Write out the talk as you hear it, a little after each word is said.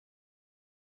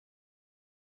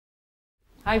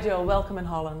Hi Joe, welcome in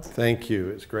Holland. Thank you.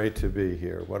 It's great to be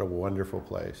here. What a wonderful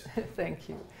place. Thank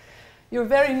you. You're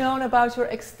very known about your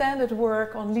extended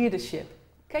work on leadership.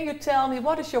 Can you tell me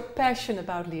what is your passion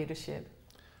about leadership?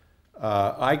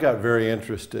 I got very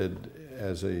interested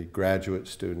as a graduate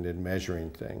student in measuring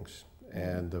things,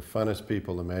 and the funnest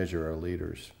people to measure are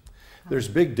leaders. There's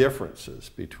big differences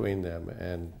between them,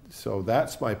 and so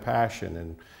that's my passion.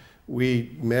 And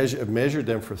we have measured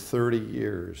them for 30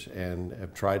 years and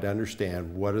have tried to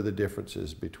understand what are the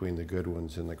differences between the good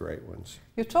ones and the great ones.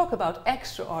 You talk about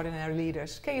extraordinary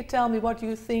leaders. Can you tell me what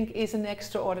you think is an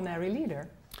extraordinary leader?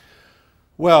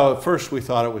 Well, at first we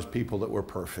thought it was people that were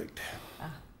perfect.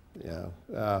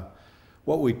 Yeah.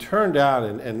 What we turned out,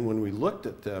 and when we looked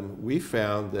at them, we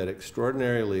found that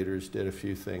extraordinary leaders did a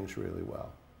few things really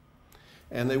well.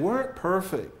 And they weren't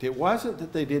perfect. It wasn't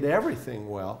that they did everything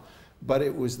well, but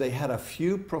it was they had a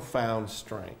few profound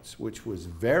strengths, which was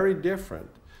very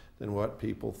different than what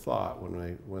people thought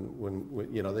when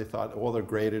you know, they thought, oh, they're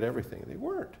great at everything. They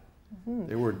weren't. Mm-hmm.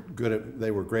 They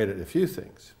were great at a few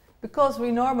things. Because we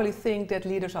normally think that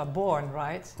leaders are born,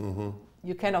 right? Mm-hmm.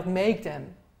 You cannot make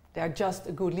them. They're just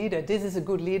a good leader. This is a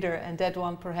good leader, and that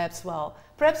one perhaps, well,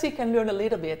 perhaps he can learn a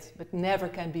little bit, but never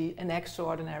can be an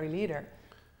extraordinary leader.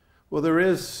 Well, there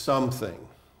is something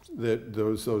that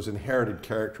those inherited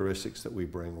characteristics that we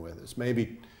bring with us.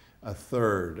 Maybe a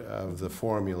third of the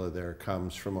formula there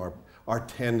comes from our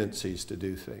tendencies to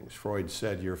do things. Freud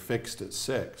said you're fixed at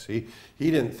 6. He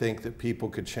didn't think that people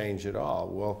could change at all.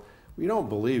 Well, we don't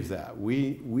believe that.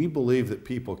 We believe that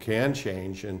people can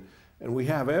change, and we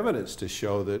have evidence to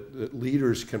show that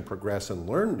leaders can progress and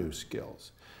learn new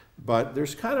skills. But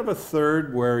there's kind of a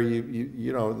third where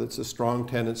you know, that's a strong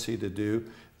tendency to do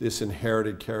this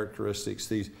inherited characteristics,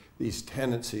 these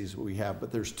tendencies we have.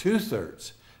 But there's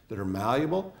 2/3 that are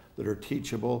malleable, that are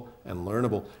teachable and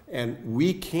learnable. And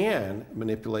we can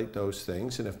manipulate those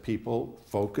things. And if people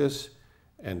focus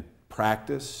and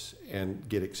practice and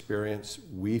get experience,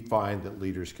 we find that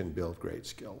leaders can build great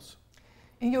skills.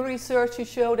 In your research, you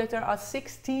show that there are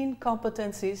 16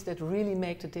 competencies that really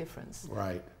make the difference.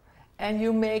 Right. And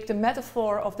you make the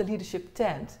metaphor of the leadership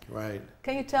tent. Right.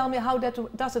 Can you tell me how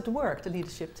does it work, the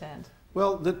leadership tent?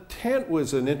 Well, the tent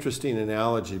was an interesting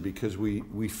analogy because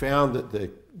we found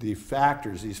that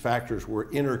these factors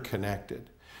were interconnected.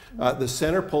 The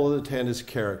center pole of the tent is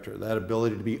character, that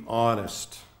ability to be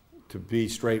honest, to be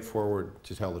straightforward,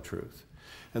 to tell the truth.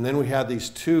 And then we had these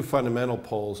 2 fundamental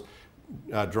poles,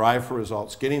 drive for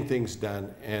results, getting things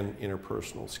done, and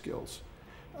interpersonal skills.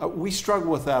 We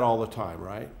struggle with that all the time,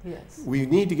 right? Yes. We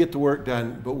need to get the work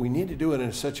done, but we need to do it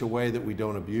in such a way that we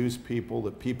don't abuse people,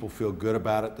 that people feel good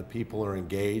about it, that people are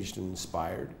engaged and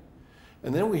inspired.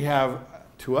 And then we have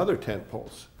 2 other tent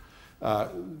poles.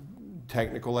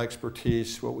 Technical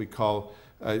expertise, what we call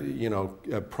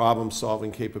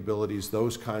problem-solving capabilities,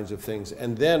 those kinds of things,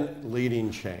 and then leading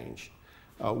change.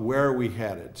 Where are we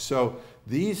headed? So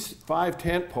these 5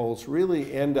 tent poles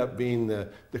really end up being the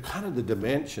kind of the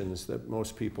dimensions that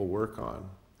most people work on.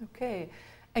 Okay.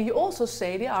 And you also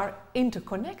say they are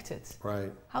interconnected.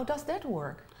 Right. How does that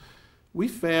work? We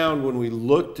found when we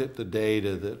looked at the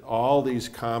data that all these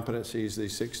competencies,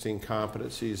 these 16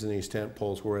 competencies in these tent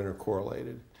poles were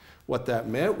intercorrelated. What that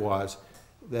meant was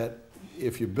that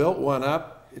if you built one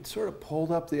up, it sort of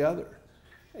pulled up the other.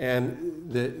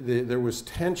 And there was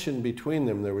tension between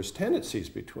them, there was tendencies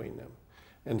between them.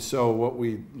 And so what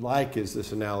we like is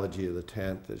this analogy of the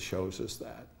tent that shows us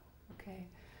that. Okay.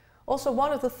 Also,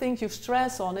 one of the things you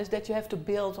stress on is that you have to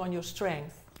build on your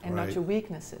strength and Right. not your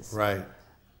weaknesses. Right.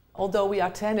 Although we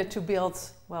are tended to build,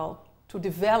 well, to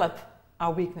develop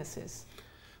our weaknesses.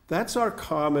 That's our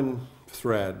common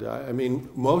thread. I mean,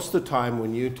 most of the time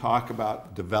when you talk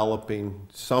about developing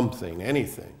something,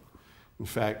 anything, in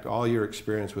fact, all your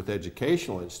experience with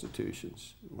educational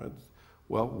institutions,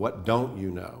 well, what don't you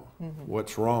know? Mm-hmm.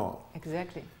 What's wrong?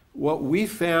 Exactly. What we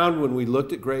found when we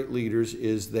looked at great leaders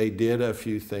is they did a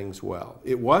few things well.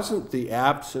 It wasn't the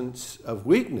absence of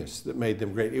weakness that made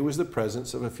them great. It was the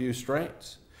presence of a few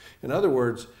strengths. In other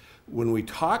words, when we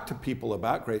talk to people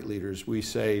about great leaders, we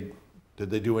say, did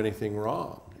they do anything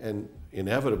wrong? And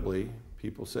inevitably,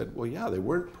 people said, well, yeah, they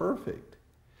weren't perfect.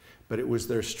 But it was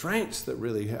their strengths that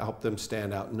really helped them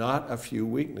stand out, not a few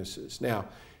weaknesses. Now,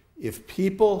 if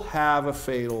people have a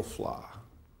fatal flaw,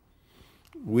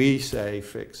 we say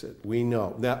fix it. We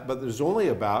know. Now, but there's only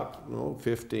about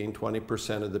 15,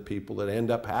 20% of the people that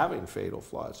end up having fatal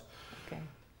flaws. Okay.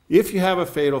 If you have a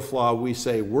fatal flaw, we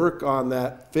say work on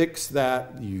that, fix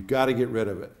that, you've got to get rid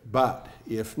of it. But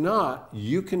if not,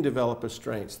 you can develop a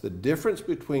strength. The difference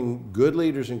between good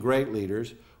leaders and great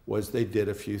leaders, was they did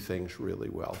a few things really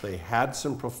well. They had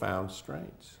some profound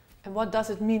strengths. And what does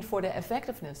it mean for their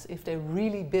effectiveness if they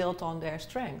really build on their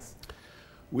strengths?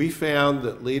 We found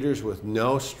that leaders with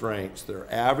no strengths,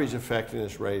 their average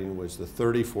effectiveness rating was the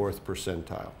 34th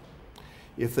percentile.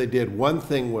 If they did one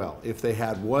thing well, if they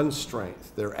had one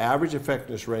strength, their average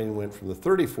effectiveness rating went from the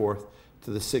 34th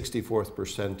to the 64th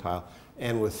percentile.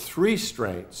 And with 3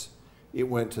 strengths, it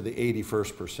went to the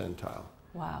 81st percentile.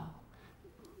 Wow.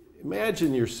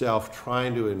 Imagine yourself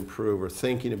trying to improve or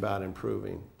thinking about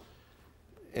improving.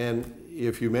 And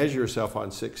if you measure yourself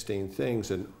on 16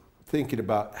 things and thinking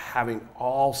about having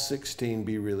all 16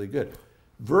 be really good,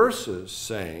 versus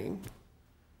saying,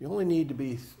 you only need to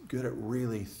be good at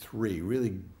really 3,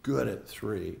 really good at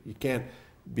 3. You can't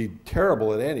be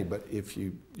terrible at any, but if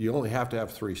you only have to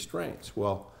have 3 strengths.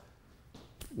 Well,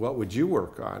 what would you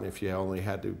work on if you only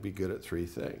had to be good at 3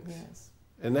 things? Yes.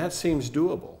 And that seems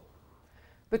doable.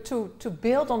 But to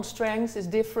build on strengths is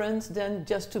different than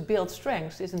just to build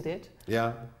strengths, isn't it?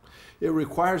 Yeah. It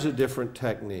requires a different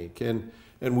technique. And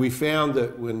we found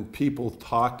that when people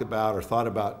talked about or thought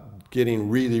about getting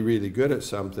really, really good at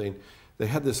something, they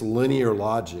had this linear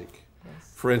logic.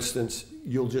 Yes. For instance,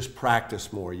 you'll just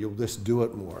practice more. You'll just do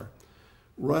it more.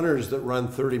 Runners that run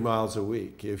 30 miles a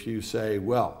week, if you say,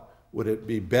 well, would it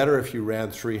be better if you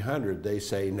ran 300? They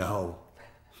say, no,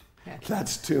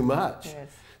 that's too much. Yes.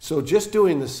 So just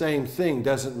doing the same thing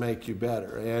doesn't make you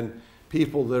better. And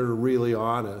people that are really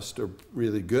honest or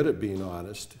really good at being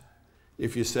honest,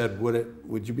 if you said,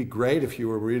 would you be great if you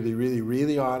were really, really,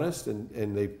 really honest?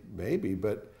 And they maybe,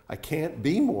 but I can't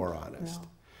be more honest. No.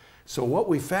 So what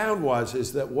we found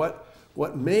is that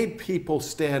what made people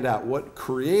stand out, what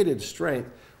created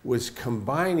strength, was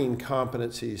combining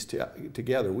competencies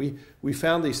together. We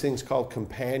found these things called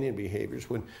companion behaviors.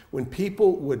 When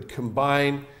people would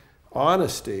combine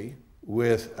honesty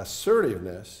with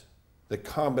assertiveness, the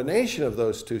combination of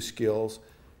those 2 skills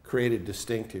created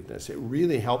distinctiveness. It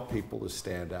really helped people to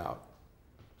stand out.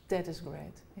 That is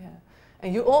great, yeah.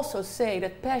 And you also say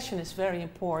that passion is very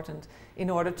important in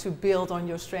order to build on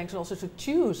your strengths and also to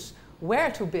choose where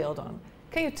to build on.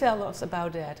 Can you tell us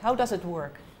about that? How does it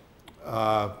work?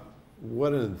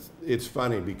 It's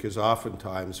funny because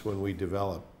oftentimes when we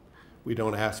develop, we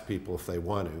don't ask people if they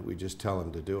want to, we just tell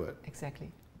them to do it.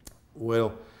 Exactly.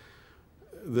 Well,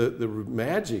 the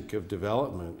magic of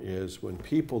development is when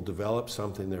people develop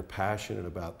something they're passionate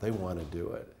about, they want to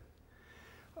do it.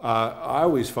 I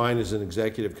always find as an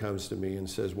executive comes to me and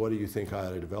says, what do you think I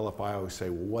ought to develop? I always say,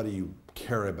 well, what do you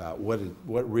care about?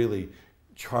 What really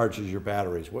charges your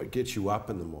batteries? What gets you up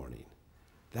in the morning?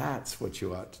 That's what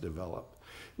you ought to develop.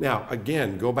 Now,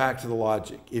 again, go back to the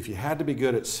logic. If you had to be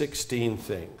good at 16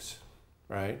 things,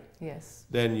 right? Yes.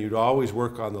 Then you'd always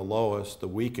work on the lowest, the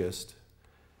weakest.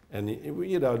 And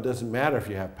it doesn't matter if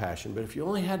you have passion, but if you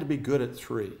only had to be good at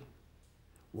 3,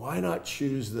 why not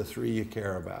choose the 3 you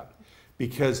care about?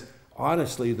 Because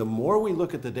honestly, the more we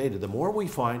look at the data, the more we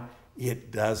find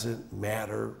it doesn't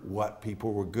matter what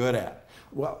people were good at.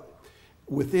 Well,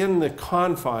 within the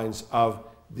confines of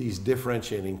these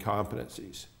differentiating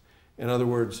competencies. In other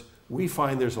words, we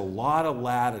find there's a lot of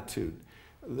latitude.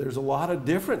 There's a lot of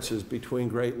differences between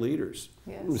great leaders.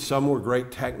 Yes. Some were great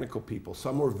technical people,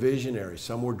 some were visionary,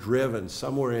 some were driven,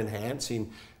 some were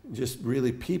enhancing, just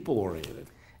really people-oriented.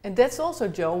 And that's also,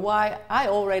 Joe, why I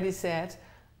already said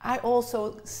I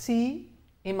also see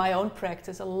in my own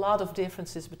practice a lot of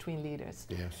differences between leaders.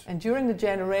 Yes. And during the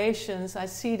generations, I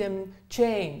see them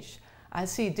change. I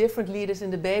see different leaders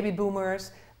in the baby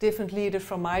boomers, different leaders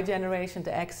from my generation,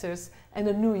 the Xers, and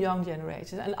the new young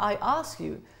generation. And I ask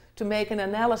you to make an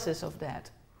analysis of that.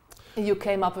 And you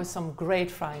came up with some great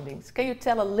findings. Can you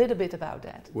tell a little bit about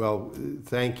that? Well,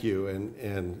 thank you,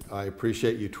 and I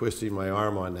appreciate you twisting my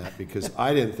arm on that because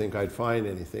I didn't think I'd find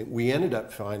anything. We ended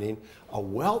up finding a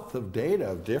wealth of data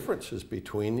of differences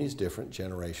between these different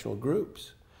generational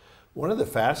groups. One of the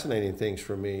fascinating things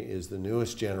for me is the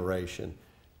newest generation,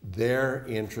 their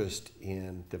interest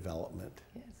in development.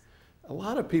 Yes. A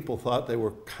lot of people thought they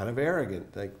were kind of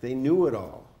arrogant, like they knew it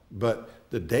all, but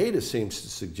the data seems to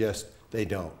suggest they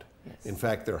don't. Yes. In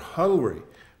fact, they're hungry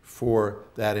for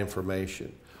that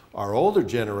information. Our older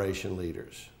generation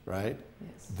leaders, right?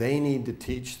 Yes. They need to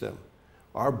teach them.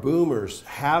 Our boomers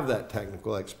have that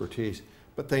technical expertise,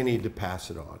 but they need to pass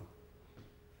it on.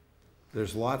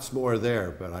 There's lots more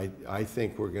there, but I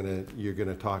think you're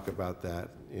gonna talk about that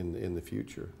in the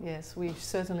future. Yes, we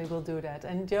certainly will do that.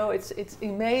 And Joe, it's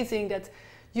amazing that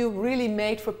you really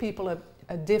made for people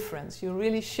a difference. You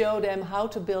really show them how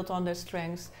to build on their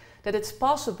strengths, that it's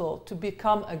possible to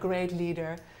become a great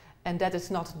leader, and that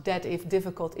it's not that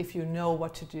difficult if you know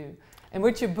what to do. And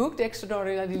with your book, The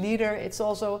Extraordinary Leader,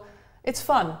 it's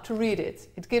fun to read it.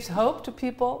 It gives hope to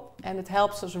people, and it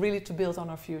helps us really to build on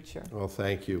our future. Well,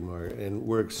 thank you, Margaret. And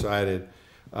we're excited.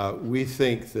 We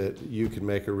think that you can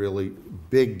make a really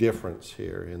big difference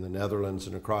here in the Netherlands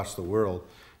and across the world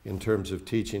in terms of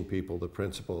teaching people the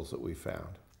principles that we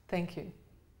found. Thank you.